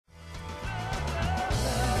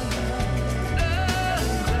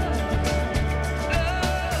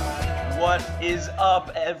What is up,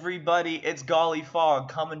 everybody? It's gaulifogg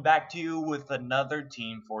coming back to you with another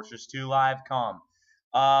Team Fortress 2 Live Comm.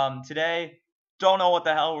 Today, don't know what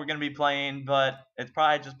the hell we're going to be playing, but it's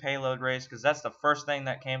probably just payload race because that's the first thing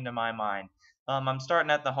that came to my mind. I'm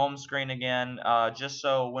starting at the home screen again, just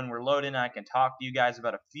so when we're loading I can talk to you guys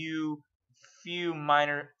about a few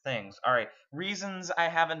minor things. Alright, reasons I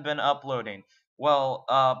haven't been uploading. Well,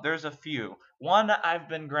 there's a few. One, I've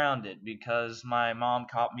been grounded because my mom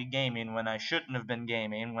caught me gaming when I shouldn't have been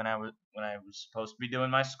gaming when I was supposed to be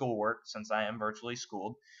doing my schoolwork, since I am virtually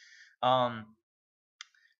schooled.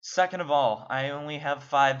 Second of all, I only have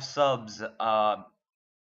 5 subs. I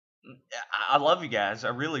love you guys, I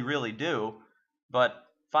really do, but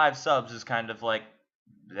 5 subs is kind of like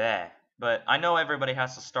bleh. But I know everybody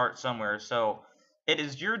has to start somewhere, so it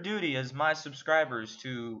is your duty as my subscribers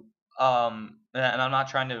to and I'm not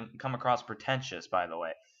trying to come across pretentious, by the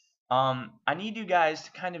way. I need you guys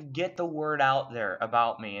to kind of get the word out there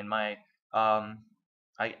about me and my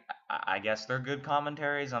I guess they're good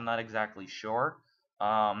commentaries. I'm not exactly sure.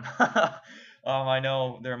 I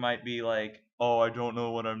know there might be like, oh, I don't know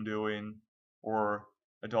what I'm doing, or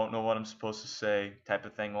I don't know what I'm supposed to say type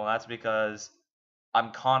of thing. Well, that's because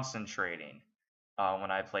I'm concentrating when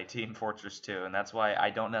I play Team Fortress 2, and that's why I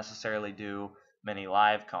don't necessarily do many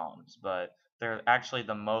live comms, but they're actually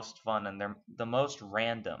the most fun and they're the most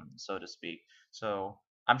random, so to speak. So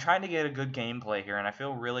I'm trying to get a good gameplay here, and I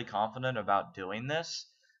feel really confident about doing this.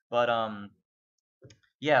 But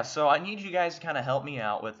yeah, so I need you guys to kind of help me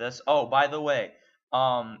out with this. Oh, by the way,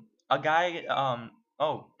 a guy,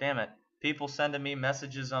 oh, damn it, people sending me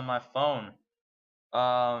messages on my phone.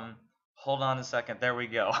 Hold on a second, there we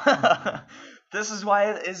go. This is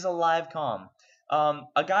why it is a live comm.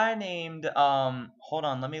 A guy named, hold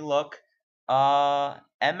on, let me look,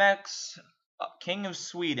 MX King of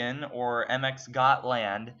Sweden, or MX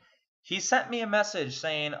Gotland. He sent me a message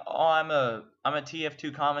saying, "Oh, I'm a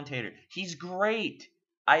Tf2 commentator." He's great.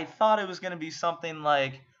 I thought it was gonna be something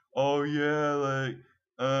like, "Oh yeah,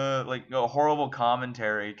 like a horrible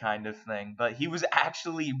commentary kind of thing," but he was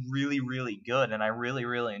actually really good, and I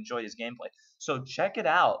really enjoyed his gameplay. So check it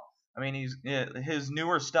out. I mean, his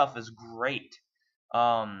newer stuff is great.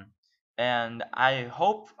 And I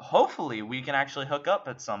hopefully we can actually hook up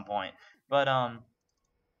at some point. But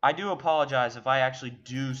I do apologize if I actually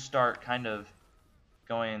do start kind of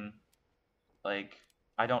going like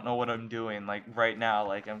I don't know what I'm doing like right now,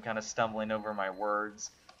 like I'm kind of stumbling over my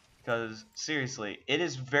words, because seriously, it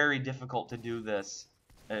is very difficult to do this,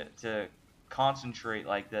 to concentrate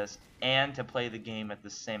like this and to play the game at the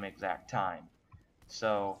same exact time.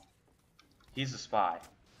 So he's a spy,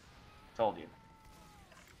 told you,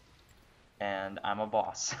 and I'm a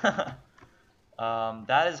boss.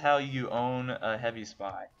 That is how you own a heavy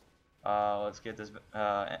spy. Let's get this,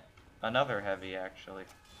 another heavy, actually.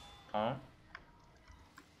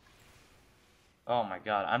 Oh my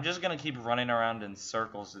god, I'm just gonna keep running around in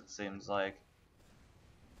circles, it seems like.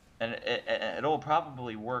 And it'll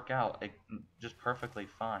probably work out just perfectly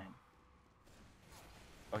fine.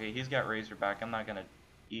 Okay, he's got Razorback. I'm not gonna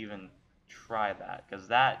even try that, because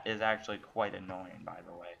that is actually quite annoying, by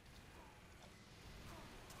the way.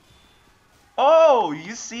 Oh,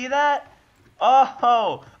 you see that?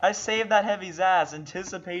 Oh, I saved that heavy's ass,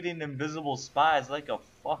 anticipating invisible spies like a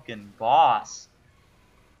fucking boss.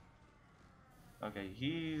 Okay,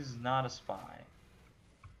 he's not a spy.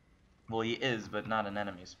 Well, he is, but not an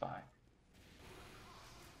enemy spy.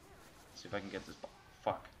 Let's see if I can get this.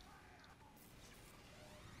 Fuck.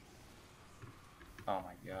 Oh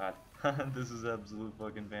my god. This is absolute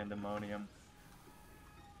fucking pandemonium.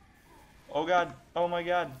 Oh god. Oh my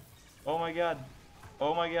god. Oh my god.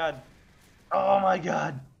 Oh my god. Oh my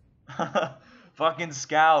god. Fucking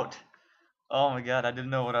scout. Oh my god, I didn't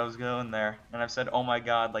know what I was going there. And I've said oh my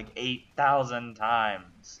god like 8,000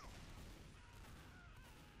 times.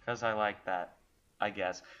 Because I like that, I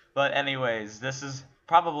guess. But anyways, this is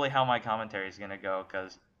probably how my commentary is going to go,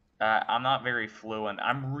 because I'm not very fluent.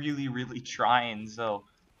 I'm really trying, so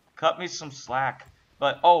cut me some slack.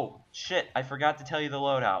 But, oh, shit, I forgot to tell you the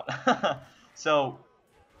loadout. So,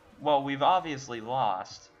 well, we've obviously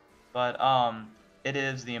lost, but it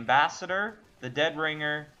is the Ambassador, the Dead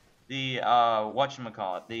Ringer, the,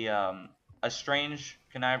 whatchamacallit, the, Estranged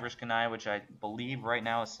Connive vs. Connive, which I believe right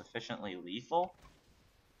now is sufficiently lethal.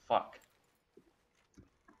 Fuck.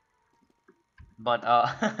 But,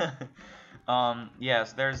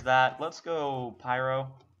 yes, there's that. Let's go Pyro.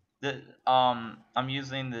 I'm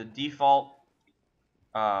using the default,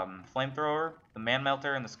 flamethrower, the Man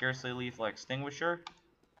Melter, and the Scarcely Lethal Extinguisher.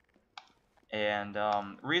 And,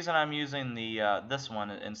 reason I'm using the, this one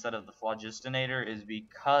instead of the Phlogistinator is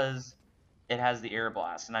because it has the air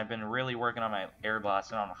blast, and I've been really working on my air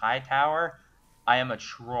blast. And on high tower, I am a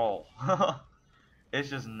troll. It's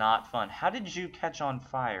just not fun. How did you catch on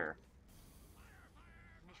fire?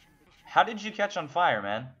 How did you catch on fire,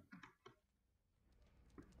 man?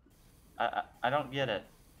 I don't get it.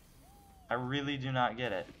 I really do not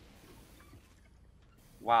get it.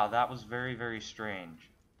 Wow, that was very, very strange.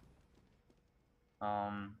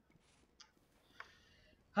 Come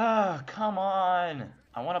on!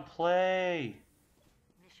 I want to play!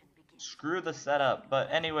 Screw the setup.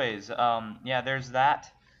 But anyways, yeah, there's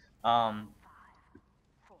that.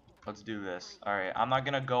 Let's do this. Alright, I'm not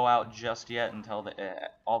gonna go out just yet until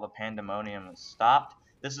all the pandemonium is stopped.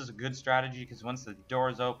 This is a good strategy, because once the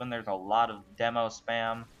doors open, there's a lot of demo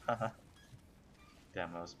spam.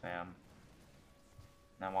 Demo spam.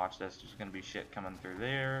 Now watch this, there's gonna be shit coming through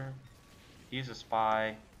there. He's a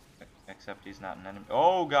spy, except he's not an enemy.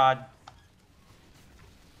 Oh god!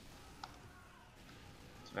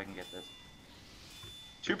 Let's see if I can get this.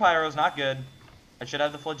 2 pyros, not good. I should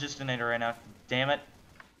have the phlogistonator right now. Damn it.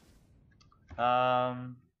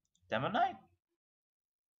 Demo night?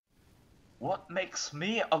 What makes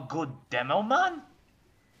me a good demo man?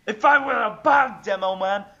 If I were a bad demo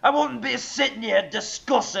man, I wouldn't be sitting here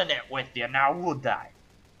discussing it with you now, would I?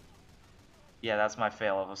 Yeah, that's my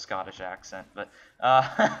fail of a Scottish accent, but,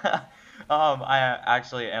 I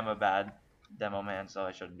actually am a bad demo man, so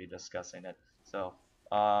I shouldn't be discussing it. So,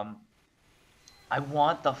 I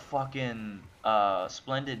want the fucking,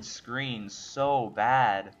 splendid screen so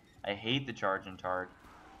bad. I hate the charge and tard.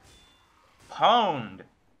 Pwned!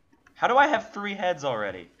 How do I have 3 heads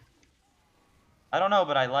already? I don't know,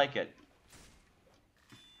 but I like it.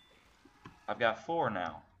 I've got 4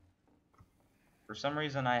 now. For some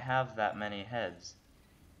reason, I have that many heads.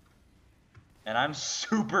 And I'm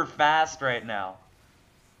super fast right now.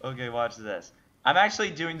 Okay, watch this. I'm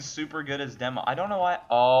actually doing super good as demo. I don't know why.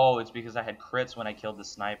 Oh, it's because I had crits when I killed the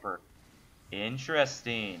sniper.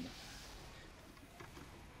 Interesting.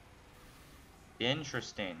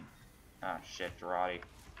 Interesting. Ah, shit, Dorati.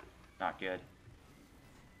 Not good.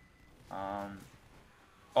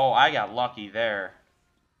 Oh, I got lucky there.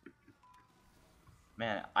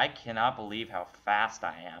 Man, I cannot believe how fast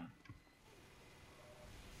I am.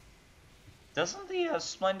 Doesn't the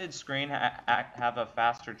Splendid screen have a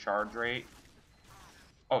faster charge rate?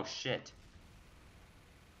 Oh, shit.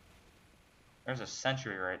 There's a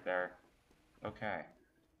sentry right there. Okay.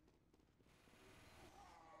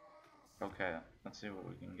 Okay, let's see what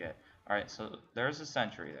we can get. Alright, so there's a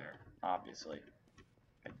sentry there, obviously.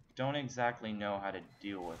 I don't exactly know how to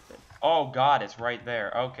deal with it. Oh god, it's right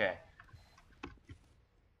there. Okay.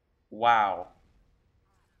 Wow.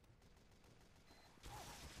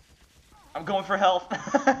 I'm going for health.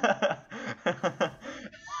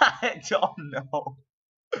 I don't know.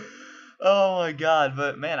 Oh my god,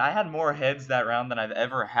 but man, I had more heads that round than I've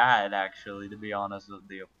ever had, actually, to be honest with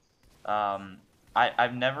you.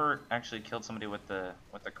 I've never actually killed somebody with the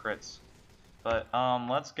crits. But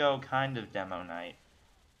let's go kind of demo night.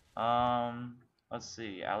 Let's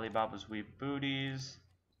see, Alibaba's Wee Booties.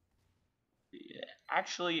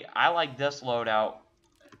 Actually, I like this loadout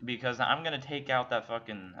because I'm gonna take out that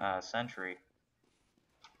fucking sentry.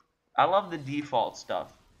 I love the default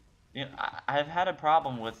stuff. You know, I've had a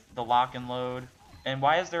problem with the lock and load. And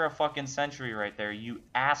why is there a fucking sentry right there, you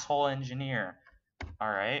asshole engineer?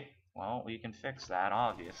 Alright, well, we can fix that,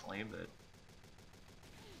 obviously, but...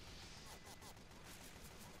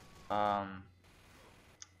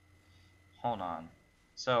 hold on.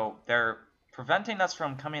 So, they're preventing us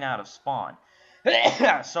from coming out of spawn.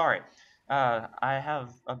 Sorry. I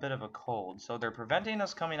have a bit of a cold. So, they're preventing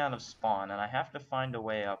us coming out of spawn, and I have to find a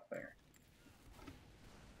way up there.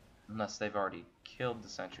 Unless they've already killed the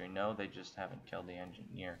sentry. No, they just haven't killed the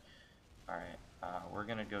engineer. Alright, we're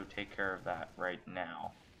gonna go take care of that right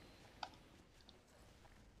now.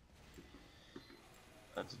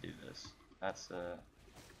 Let's do this. That's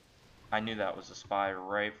I knew that was a spy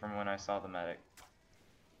right from when I saw the medic.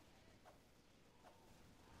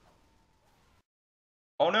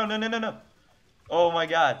 Oh no, no, no, no, no! Oh my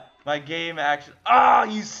god, my game actually... Ah,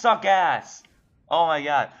 you suck ass! Oh my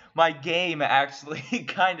god, my game actually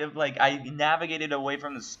kind of like, I navigated away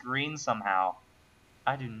from the screen somehow.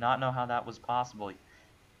 I do not know how that was possible.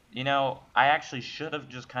 You know, I actually should have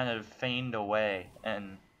just kind of feigned away,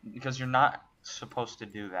 and because you're not supposed to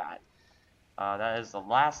do that. That is the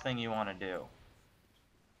last thing you want to do.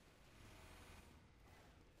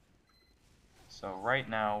 So right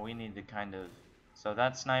now we need to kind of... So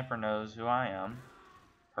that sniper knows who I am.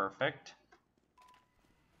 Perfect.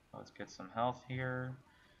 Let's get some health here.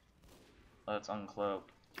 Let's uncloak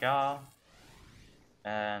Ka.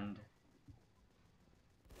 And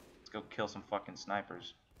go kill some fucking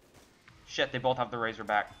snipers. Shit, they both have the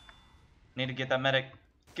Razorback. Need to get that medic.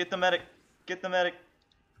 Get the medic. Get the medic.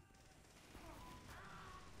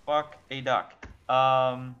 Fuck a duck.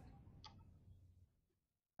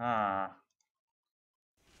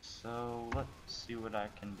 So let's see what I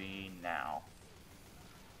can be now.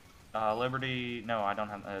 Liberty. No, I don't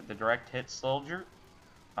have the direct hit soldier.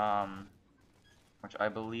 Which I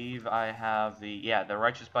believe I have the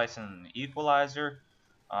Righteous Bison and the Equalizer.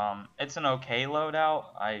 It's an okay loadout.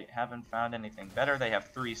 I haven't found anything better. They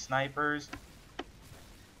have 3 snipers.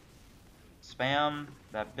 Spam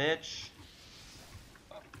that bitch.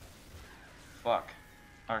 Fuck.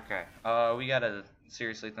 Okay. We gotta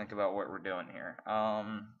seriously think about what we're doing here.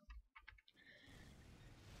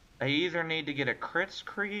 I either need to get a crits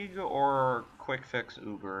Krieg or quick fix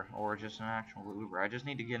Uber, or just an actual Uber. I just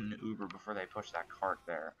need to get an Uber before they push that cart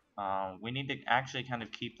there. We need to actually kind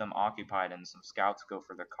of keep them occupied and some scouts go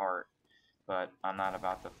for the cart, but I'm not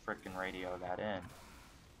about to frickin' radio that in.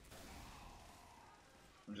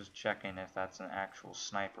 I'm just checking if that's an actual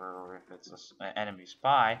sniper or if it's an enemy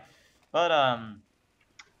spy. But,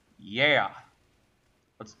 yeah.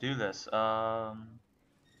 Let's do this.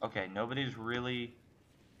 Okay, nobody's really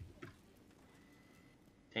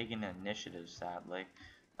taking initiative, sadly.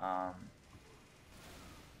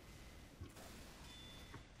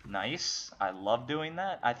 Nice. I love doing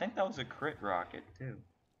that. I think that was a crit rocket, too.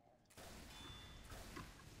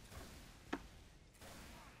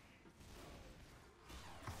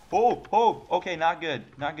 Oh, okay, not good,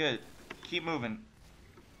 not good. Keep moving.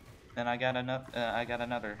 And I got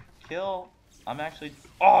another kill. I'm actually,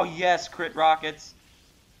 oh yes, crit rockets.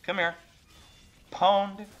 Come here.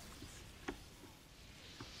 Pwned.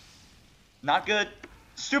 Not good.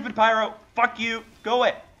 Stupid pyro. Fuck you. Go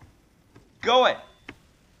it. Go it.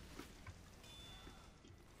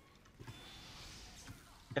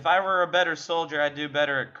 If I were a better soldier, I'd do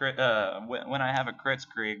better at crit, when I have a crits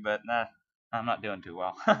Krieg, but nah, I'm not doing too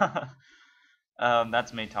well.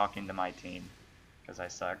 That's me talking to my team, because I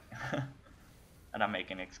suck. And I'm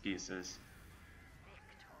making excuses.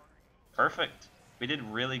 Perfect. We did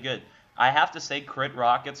really good. I have to say crit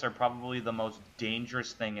rockets are probably the most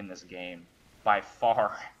dangerous thing in this game, by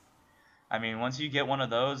far. I mean, once you get one of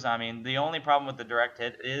those, I mean, the only problem with the direct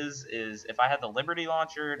hit is if I had the Liberty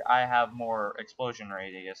launcher, I have more explosion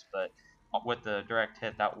radius, but with the direct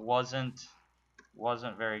hit, that wasn't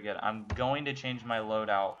very good. I'm going to change my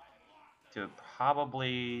loadout to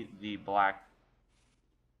probably the black.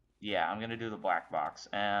 Yeah, I'm gonna do the black box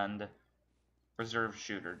and reserve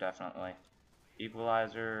shooter, definitely.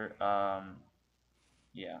 Equalizer,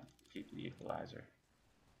 yeah, keep the equalizer.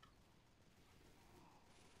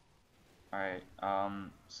 Alright,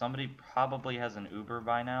 somebody probably has an Uber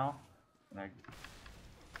by now.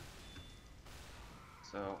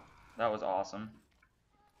 So, that was awesome.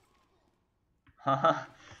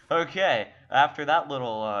 Okay, after that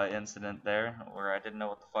little incident there, where I didn't know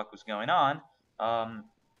what the fuck was going on,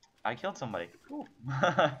 I killed somebody. Cool.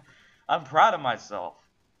 I'm proud of myself.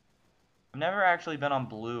 I've never actually been on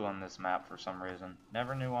blue on this map for some reason.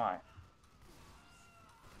 Never knew why.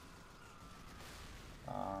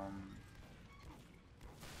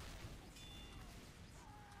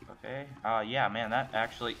 Okay. Yeah, man, that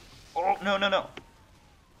actually... Oh, no, no, no!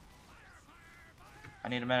 I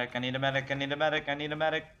need a medic, I need a medic, I need a medic, I need a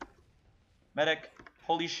medic. Medic.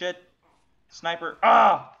 Holy shit. Sniper.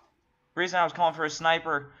 Ah! The reason I was calling for a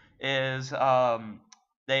sniper is,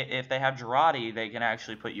 if they have Girardi, they can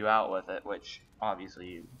actually put you out with it, which obviously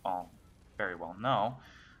you all very well know.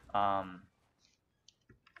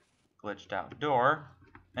 Glitched out door.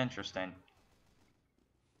 Interesting.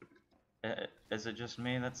 Is it just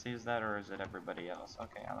me that sees that, or is it everybody else?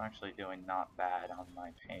 Okay, I'm actually doing not bad on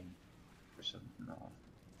my ping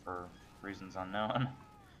for reasons unknown.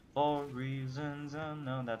 For reasons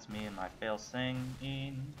unknown. That's me and my fail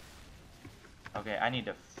singing. Okay, I need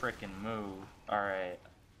to frickin' move. Alright.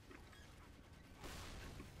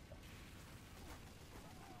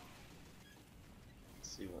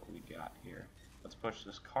 Let's see what we got here. Let's push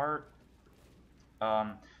this cart.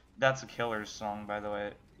 That's a Killers song, by the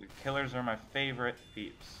way. The Killers are my favorite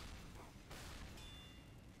peeps.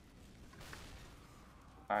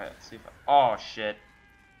 Alright, let's see if I... Oh, shit.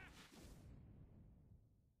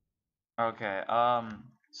 Okay,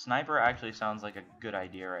 Sniper actually sounds like a good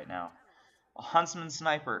idea right now. A Huntsman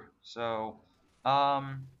Sniper. So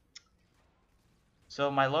my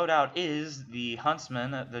loadout is the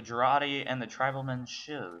Huntsman, the Girardi, and the Tribalman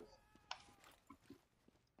Shiv.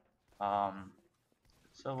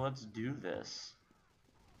 So let's do this.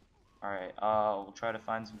 Alright, we'll try to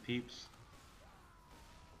find some peeps.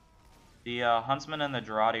 The Huntsman and the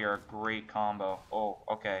Gerati are a great combo. Oh,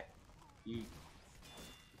 okay.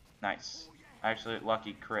 Nice. Actually,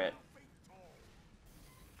 lucky crit.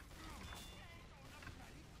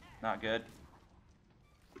 Not good.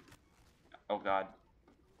 Oh god.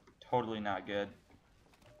 Totally not good.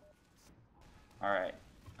 Alright.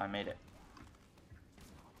 I made it.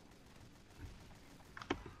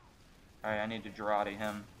 Alright, I need to Gerati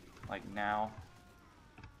him. Like now.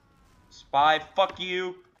 Spy, fuck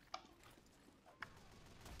you!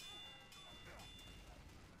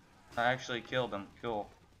 I actually killed him. Cool.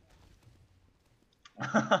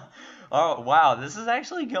 Oh, wow. This is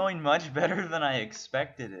actually going much better than I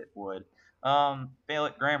expected it would. Fail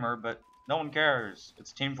at grammar, but no one cares.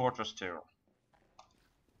 It's Team Fortress 2.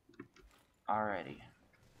 Alrighty.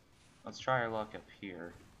 Let's try our luck up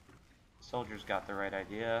here. Soldiers got the right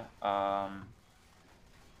idea.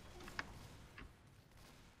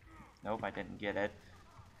 Nope, I didn't get it.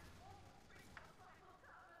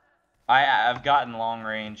 I've gotten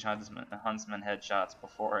long-range huntsman headshots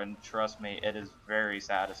before, and trust me, it is very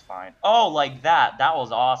satisfying. Oh, like that! That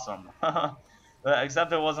was awesome!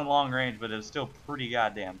 Except it wasn't long-range, but it was still pretty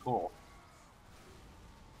goddamn cool.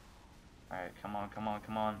 Alright, come on, come on,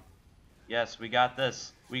 come on. Yes, we got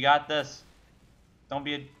this. We got this. Don't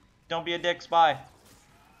be a dick, Spy.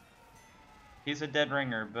 He's a dead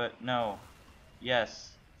ringer, but no.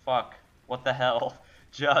 Yes. Fuck. What the hell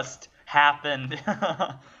just happened?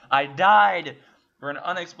 I died for an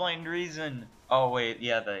unexplained reason. Oh wait,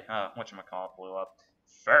 yeah, the whatchamacallit blew up.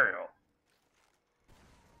 Fail.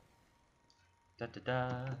 Da da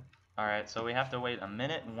da. Alright, so we have to wait a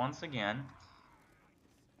minute once again.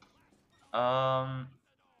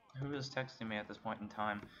 Who is texting me at this point in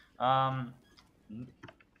time?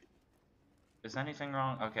 Is anything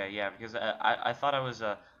wrong? Okay, yeah, because I thought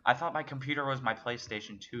I thought my computer was my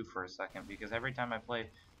PlayStation 2 for a second, because every time I play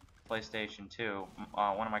PlayStation 2,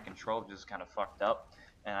 one of my controls just kind of fucked up,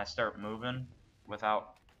 and I start moving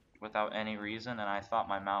without any reason, and I thought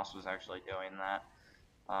my mouse was actually doing that.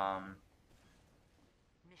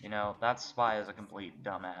 You know, that Spy is a complete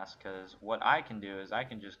dumbass, because what I can do is I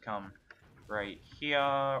can just come right here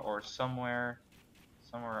or somewhere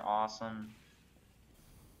awesome.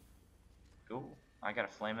 Ooh, I got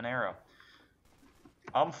a flaming arrow.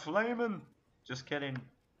 I'm flaming! Just kidding.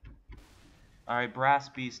 Alright, Brass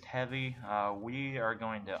Beast Heavy. We are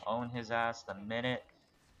going to own his ass the minute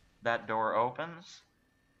that door opens,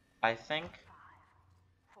 I think.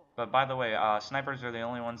 But by the way, snipers are the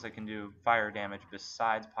only ones that can do fire damage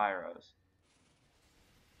besides pyros.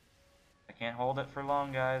 I can't hold it for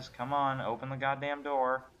long, guys. Come on, open the goddamn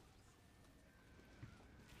door.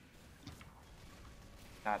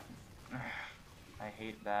 God. I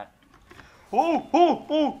hate that.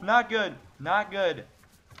 Oh, not good, not good.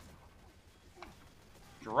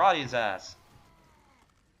 Gerati's ass.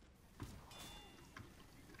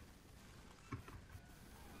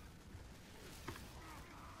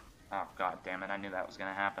 Oh, god damn it, I knew that was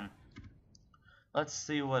gonna happen. Let's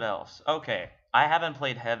see what else. Okay, I haven't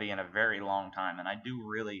played heavy in a very long time, and I do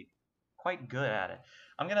really quite good at it.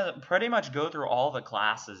 I'm gonna pretty much go through all the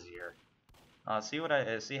classes here.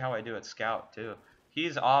 See how I do at Scout too.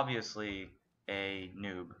 He's obviously a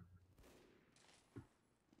noob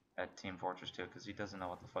at Team Fortress 2 because he doesn't know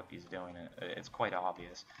what the fuck he's doing. It's quite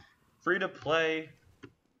obvious. Free to play.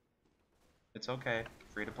 It's okay.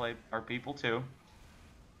 Free to play are people too.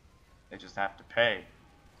 They just have to pay.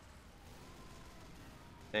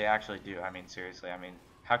 They actually do. I mean, seriously. I mean,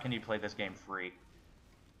 how can you play this game free?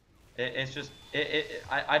 It's just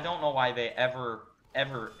I don't know why they ever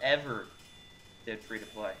did free to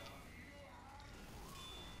play.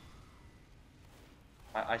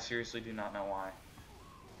 I seriously do not know why.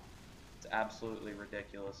 It's absolutely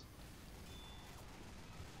ridiculous.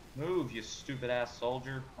 Move, you stupid ass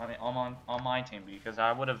soldier. I mean, I'm on my team because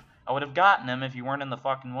I would have gotten him if you weren't in the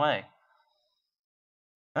fucking way.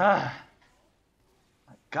 Ah,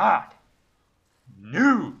 my God,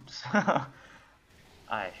 noobs.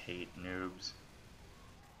 I hate noobs.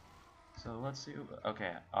 So let's see.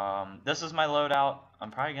 Okay, this is my loadout.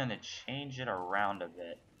 I'm probably gonna change it around a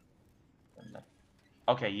bit.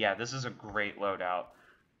 Okay, yeah, this is a great loadout.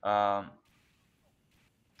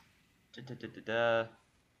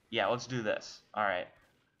 Yeah, let's do this. Alright.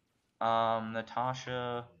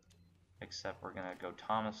 Natasha, except we're gonna go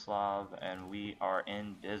Tomislav, and we are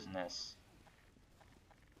in business.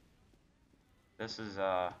 This is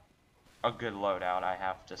a good loadout, I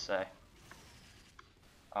have to say.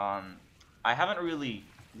 I haven't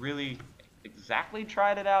really exactly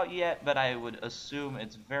tried it out yet, but I would assume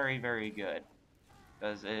it's very, very good.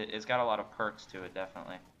 Because it's got a lot of perks to it,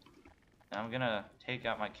 definitely. And I'm gonna take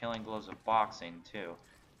out my killing gloves of boxing too.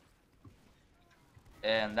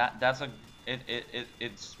 And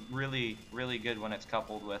it's really good when it's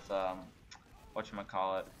coupled with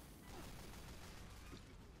whatchamacallit,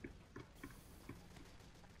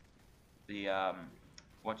 the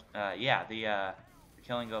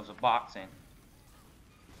killing gloves of boxing.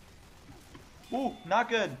 Ooh, not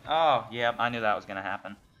good. Oh, yeah, I knew that was gonna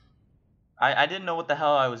happen. I didn't know what the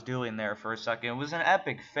hell I was doing there for a second. It was an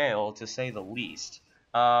epic fail, to say the least.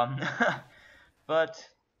 But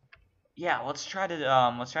yeah, let's try to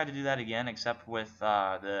do that again, except with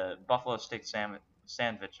the buffalo stick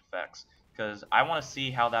sandwich effects, because I want to see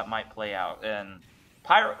how that might play out. And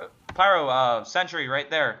pyro sentry right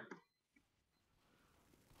there.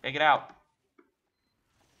 Take it out.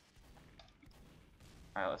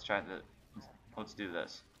 All right, let's do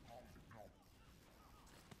this.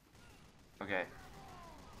 Okay.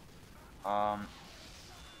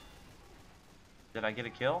 Did I get a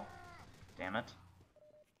kill? Damn it.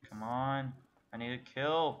 Come on. I need a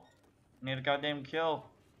kill. I need a goddamn kill.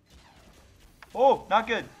 Oh, not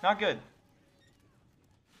good. Not good.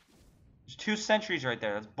 There's 2 sentries right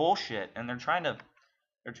there. That's bullshit. And they're trying to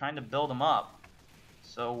build them up.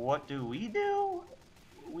 So what do? We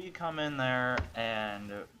come in there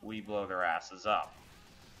and we blow their asses up.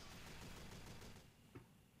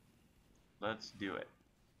 Let's do it.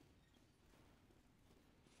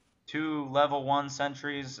 2 level 1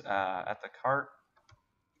 sentries at the cart.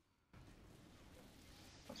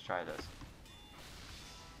 Let's try this.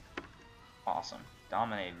 Awesome.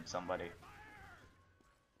 Dominating somebody.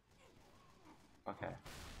 Okay.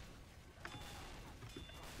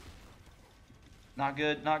 Not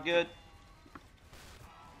good, not good.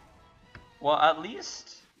 Well, at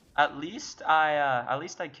least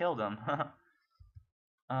I killed him.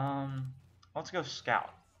 Let's go scout.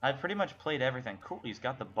 I pretty much played everything. Cool, he's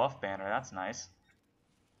got the buff banner. That's nice.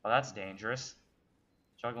 Oh, that's dangerous.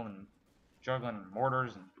 Juggling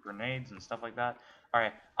mortars and grenades and stuff like that.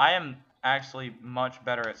 Alright, I am actually much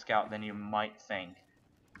better at scout than you might think.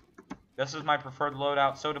 This is my preferred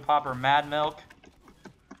loadout: soda popper, mad milk,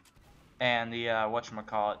 and the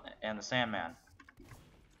whatchamacallit, and the Sandman.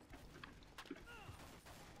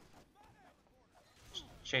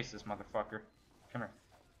 Chase this motherfucker. Come here.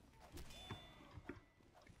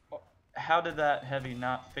 Oh, how did that heavy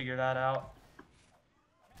not figure that out?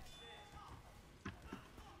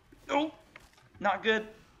 Oh, not good.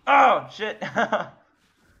 Oh, shit.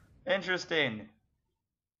 Interesting.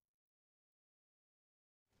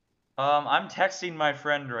 I'm texting my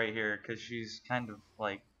friend right here because she's kind of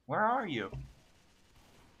like, where are you?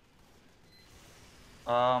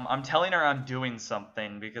 I'm telling her I'm doing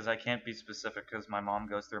something because I can't be specific because my mom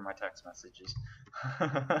goes through my text messages.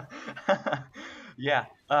 Yeah,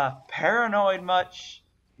 paranoid much.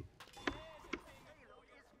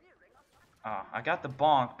 I got the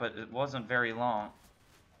bonk, but it wasn't very long.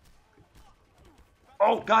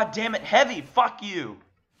 Oh, god damn it, heavy, fuck you.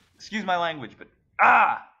 Excuse my language, but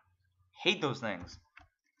hate those things.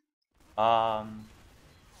 Demo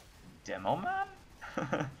man?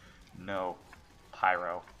 No.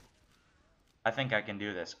 Pyro. I think I can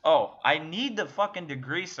do this. Oh, I need the fucking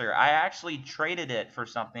degreaser. I actually traded it for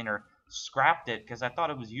something or scrapped it because I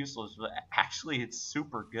thought it was useless, but actually it's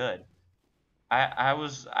super good. I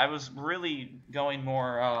was really going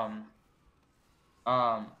more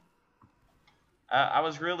I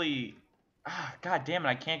was really god damn it,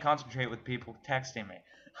 I can't concentrate with people texting me.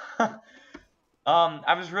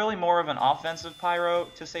 I was really more of an offensive pyro,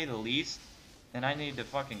 to say the least, and I need to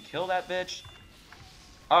fucking kill that bitch.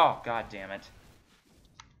 Oh, god damn it.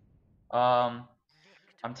 I'm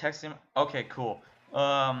texting. Okay, cool.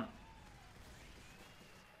 I'll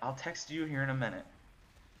text you here in a minute.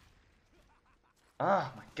 Oh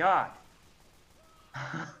my god.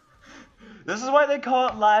 This is why they call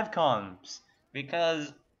it live comms,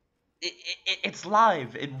 because it's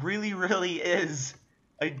live. It really is.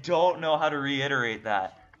 I don't know how to reiterate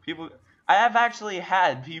that. I have actually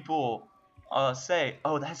had people say,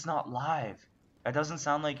 "Oh, that's not live. That doesn't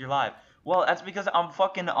sound like you're live." Well, that's because I'm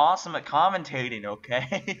fucking awesome at commentating,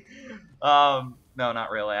 okay? No,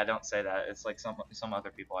 not really. I don't say that. It's like some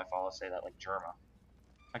other people I follow say that, like Germa.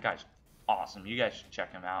 That guy's awesome. You guys should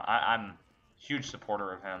check him out. I'm a huge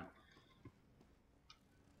supporter of him.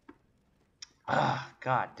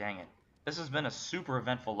 God dang it. This has been a super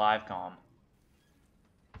eventful live comm.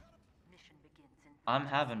 I'm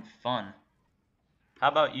having fun. How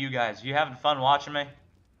about you guys? You having fun watching me?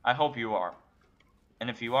 I hope you are. And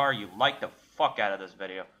if you are, you like the fuck out of this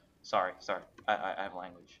video. Sorry. I have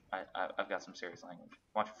language. I've got some serious language.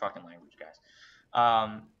 Watch your fucking language, guys.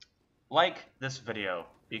 like this video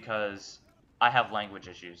because I have language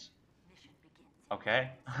issues.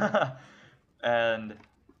 Okay? and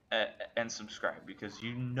and subscribe because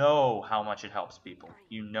you know how much it helps people.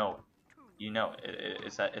 You know it. You know it.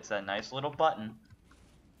 It's that nice little button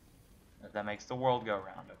that makes the world go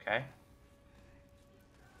round, okay?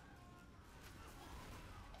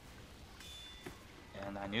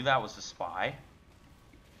 And I knew that was a spy.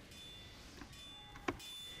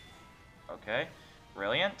 Okay,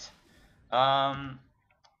 brilliant.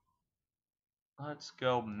 Let's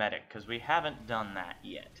go medic, because we haven't done that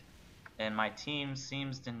yet. And my team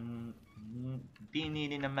seems to be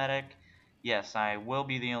needing a medic. Yes, I will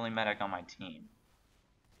be the only medic on my team.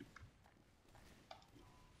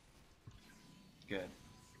 Good.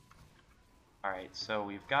 Alright, so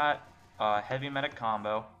we've got a heavy medic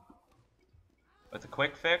combo with a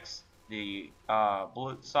quick fix, the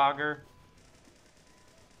Blutsauger,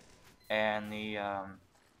 and the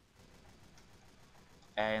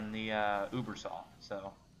Ubersaw.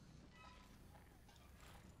 So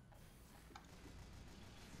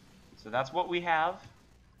that's what we have.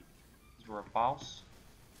 We're a boss.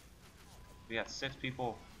 We got 6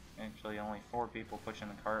 people, actually only 4 people pushing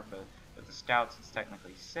the cart, but with the scouts it's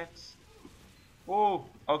technically 6. Whoa!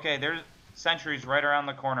 Okay, there's sentries right around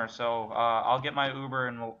the corner, so I'll get my Uber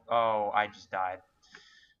and we'll... Oh, I just died.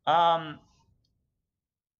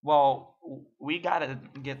 Well, we gotta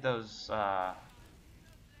get those,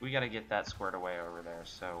 we gotta get that squared away over there,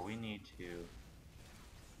 so we need to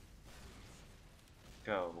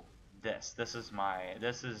go this. This is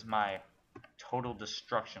my total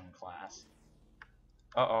destruction class.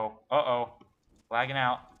 Uh-oh. Lagging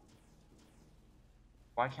out.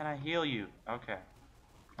 Why can't I heal you? Okay.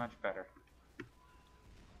 Much better.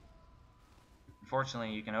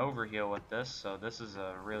 Unfortunately, you can overheal with this, so this is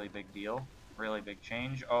a really big deal. Really big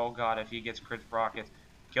change. Oh god, if he gets crit rockets.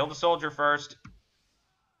 Kill the soldier first.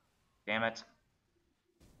 Damn it.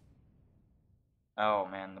 Oh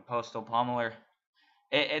man, the postal pummeler.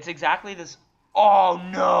 It's exactly this. Oh,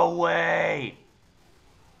 no way!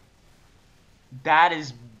 That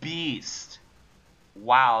is beast.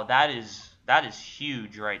 Wow, that is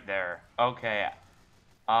huge right there. Okay.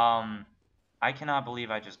 I cannot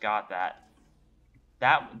believe I just got that.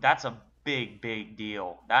 That's a big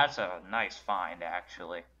deal. That's a nice find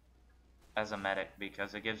actually as a medic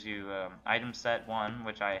because it gives you item set 1,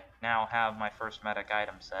 which I now have my first medic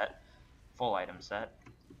item set, full item set.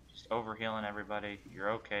 Just overhealing everybody.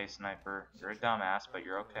 You're okay, sniper. You're a dumbass, but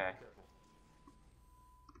you're okay.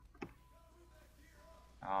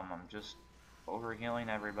 I'm just overhealing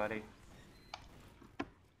everybody.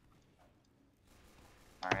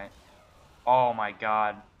 Alright. Oh my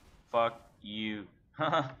god. Fuck you.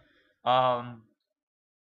 Bollocks.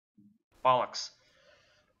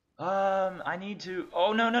 I need to...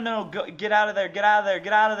 Oh, no. Go, get out of there. Get out of there.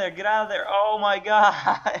 Get out of there. Get out of there. Oh my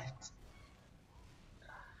god.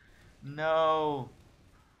 No.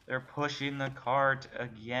 They're pushing the cart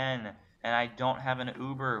again. And I don't have an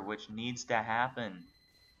Uber, which needs to happen.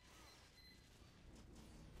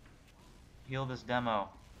 Heal this demo.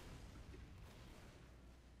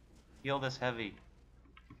 Heal this heavy.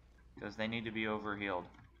 Because they need to be overhealed.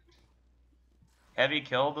 Heavy,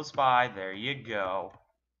 kill the spy. There you go.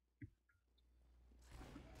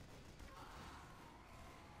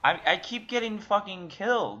 I keep getting fucking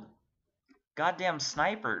killed. Goddamn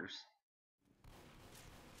snipers.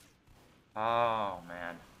 Oh,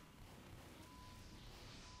 man.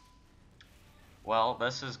 Well,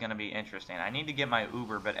 this is going to be interesting. I need to get my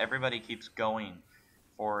Uber, but everybody keeps going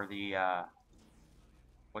for the,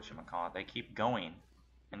 whatchamacallit. They keep going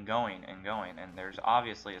and going and going, and there's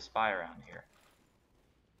obviously a spy around here.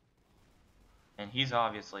 And he's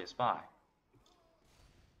obviously a spy.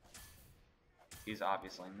 He's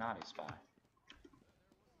obviously not a spy.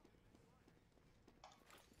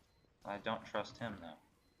 I don't trust him, though.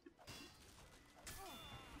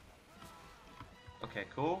 Okay,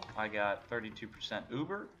 cool. I got 32%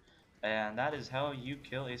 Uber, and that is how you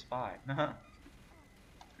kill a spy.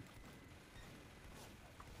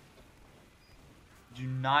 Do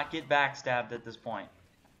not get backstabbed at this point.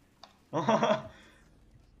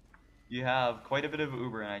 You have quite a bit of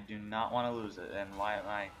Uber, and I do not want to lose it. And why am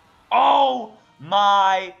I... Oh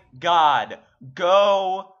my god!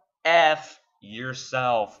 Go F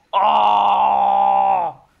yourself.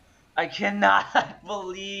 Oh! I cannot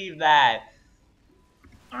believe that.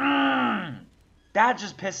 That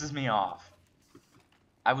just pisses me off.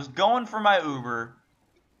 I was going for my Uber.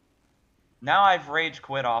 Now I've rage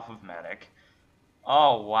quit off of medic.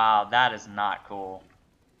 Oh wow, that is not cool.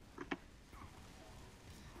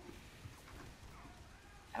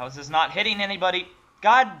 How is this not hitting anybody?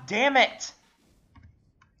 God damn it!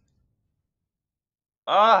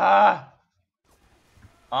 Oh,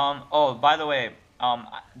 by the way,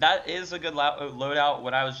 that is a good loadout,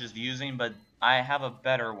 what I was just using, but I have a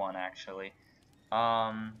better one, actually.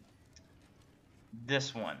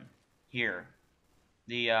 This one here.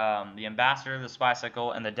 The ambassador, the spy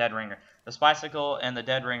cycle, and the dead ringer. The spy cycle and the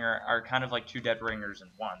dead ringer are kind of like two dead ringers in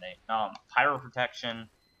one. They pyro protection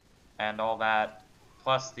and all that,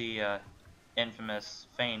 plus the infamous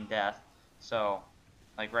feigned death. So,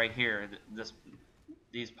 like right here,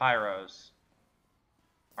 these pyros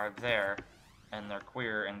are there, and they're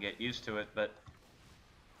queer and get used to it. But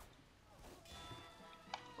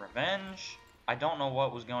revenge, I don't know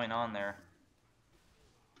what was going on there.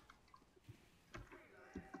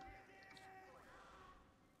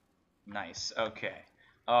 Nice. Okay.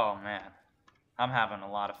 Oh man, I'm having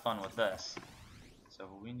a lot of fun with this. So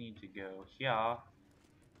we need to go here.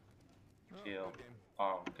 Kill.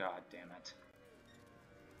 Oh god damn it.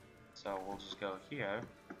 So we'll just go here.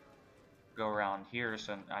 Go around here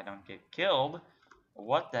so I don't get killed.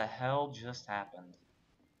 What the hell just happened?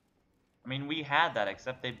 I mean, we had that,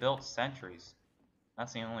 except they built sentries.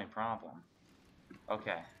 That's the only problem.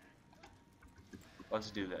 Okay.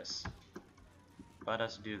 Let's do this. Let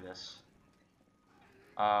us do this.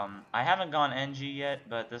 I haven't gone NG yet,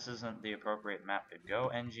 but this isn't the appropriate map to go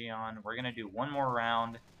NG on. We're gonna do one more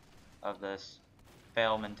round of this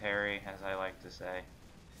failmentary, as I like to say.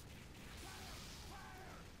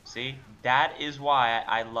 See? That is why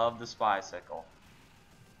I love the spy sickle.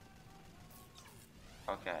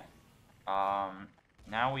 Okay.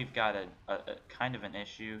 Now we've got a kind of an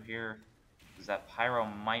issue here, is that pyro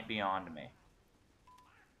might be on to me.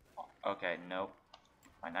 Okay, nope.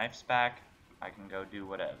 My knife's back. I can go do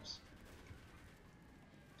whatevs.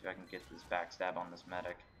 See if I can get this backstab on this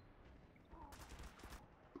medic.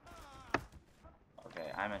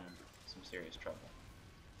 Okay, I'm in some serious trouble.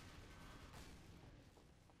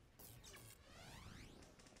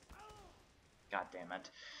 God damn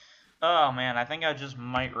it. Oh man, I think I just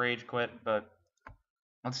might rage quit, but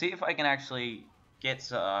let's see if I can actually get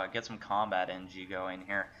some combat NG going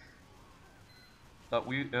here. But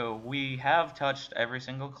we have touched every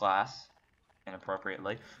single class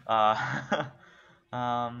inappropriately.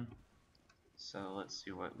 So let's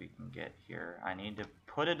see what we can get here. I need to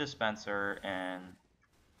put a dispenser in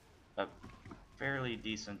a fairly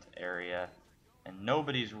decent area, and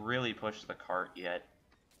nobody's really pushed the cart yet.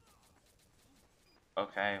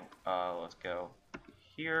 Okay, let's go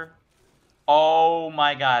here. Oh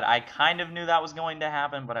my god, I kind of knew that was going to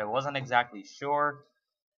happen, but I wasn't exactly sure.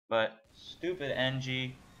 But stupid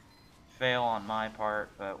NG fail on my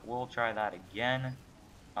part, but we'll try that again.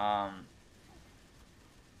 Oh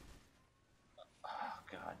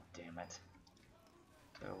god damn it.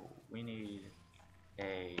 So we need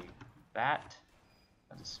a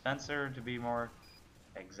dispenser to be more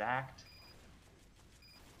exact.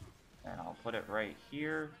 And I'll put it right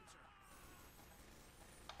here.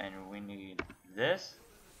 And we need this,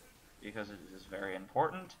 because it is very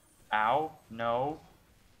important. Ow, no.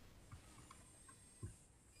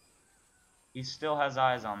 He still has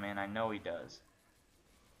eyes on me, and I know he does.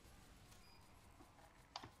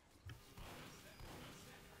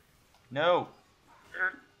 No!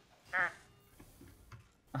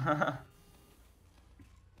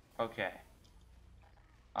 Okay.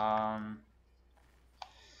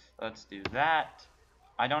 Let's do that.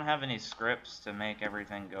 I don't have any scripts to make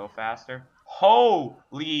everything go faster.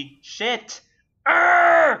 Holy shit!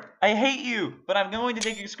 Arrgh! I hate you, but I'm going to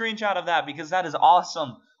take a screenshot of that because that is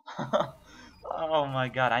awesome. Oh my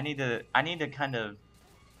god, I need to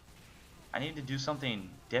do something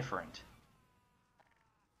different.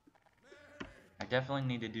 I definitely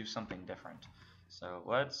need to do something different. So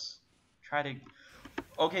let's try to...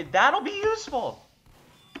 Okay, that'll be useful!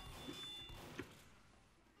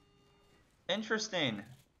 Interesting.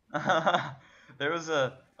 There was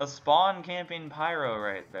a spawn camping pyro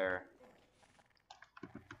right there.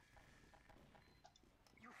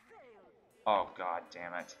 Oh god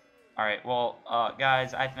damn it. Alright, well,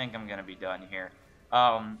 guys, I think I'm gonna be done here.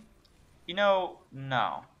 You know,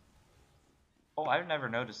 no. Oh, I've never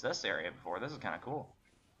noticed this area before. This is kind of cool.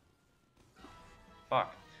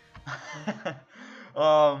 Fuck.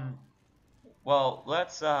 Well,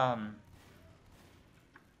 let's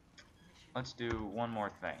do one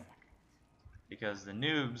more thing. Because the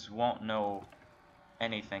noobs won't know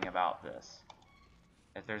anything about this.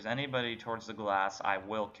 If there's anybody towards the glass, I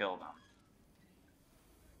will kill them.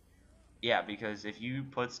 Yeah, because if you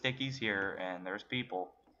put stickies here and there's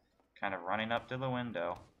people kind of running up to the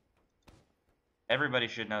window, everybody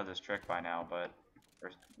should know this trick by now, but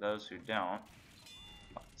there's those who don't.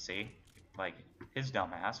 See? Like, his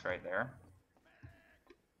dumbass right there.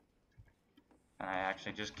 And I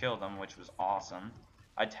actually just killed him, which was awesome.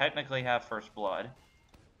 I technically have first blood.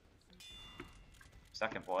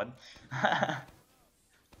 Second blood.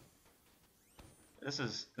 This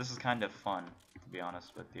is kind of fun, to be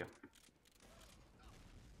honest with you.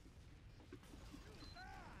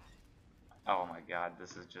 Oh my god,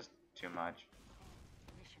 this is just too much.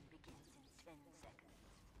 Mission begins in 10 seconds.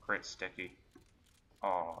 Crit sticky.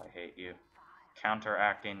 Oh, I hate you.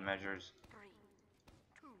 Counteracting measures. 3,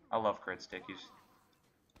 2, I love crit stickies.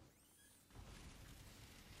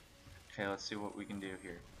 Okay, let's see what we can do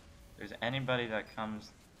here. If there's anybody that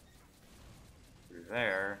comes through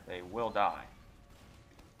there, they will die.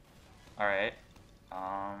 Alright.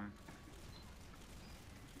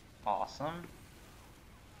 Awesome.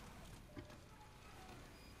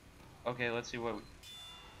 Okay, let's see what...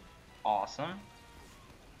 Awesome.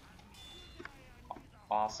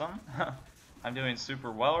 Awesome. I'm doing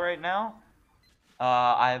super well right now.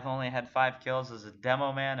 I've only had 5 kills as a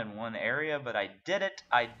demo man in one area, but I did it,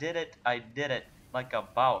 I did it, I did it, like a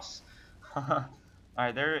boss.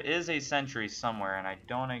 Alright, there is a sentry somewhere, and I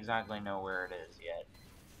don't exactly know where it is yet.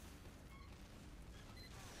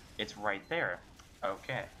 It's right there.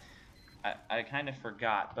 Okay. I kind of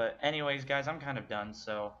forgot, but anyways, guys, I'm kind of done,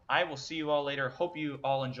 so I will see you all later. Hope you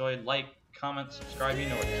all enjoyed. Like, comment, subscribe, you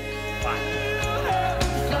know what to do.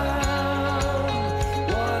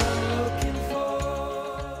 Bye.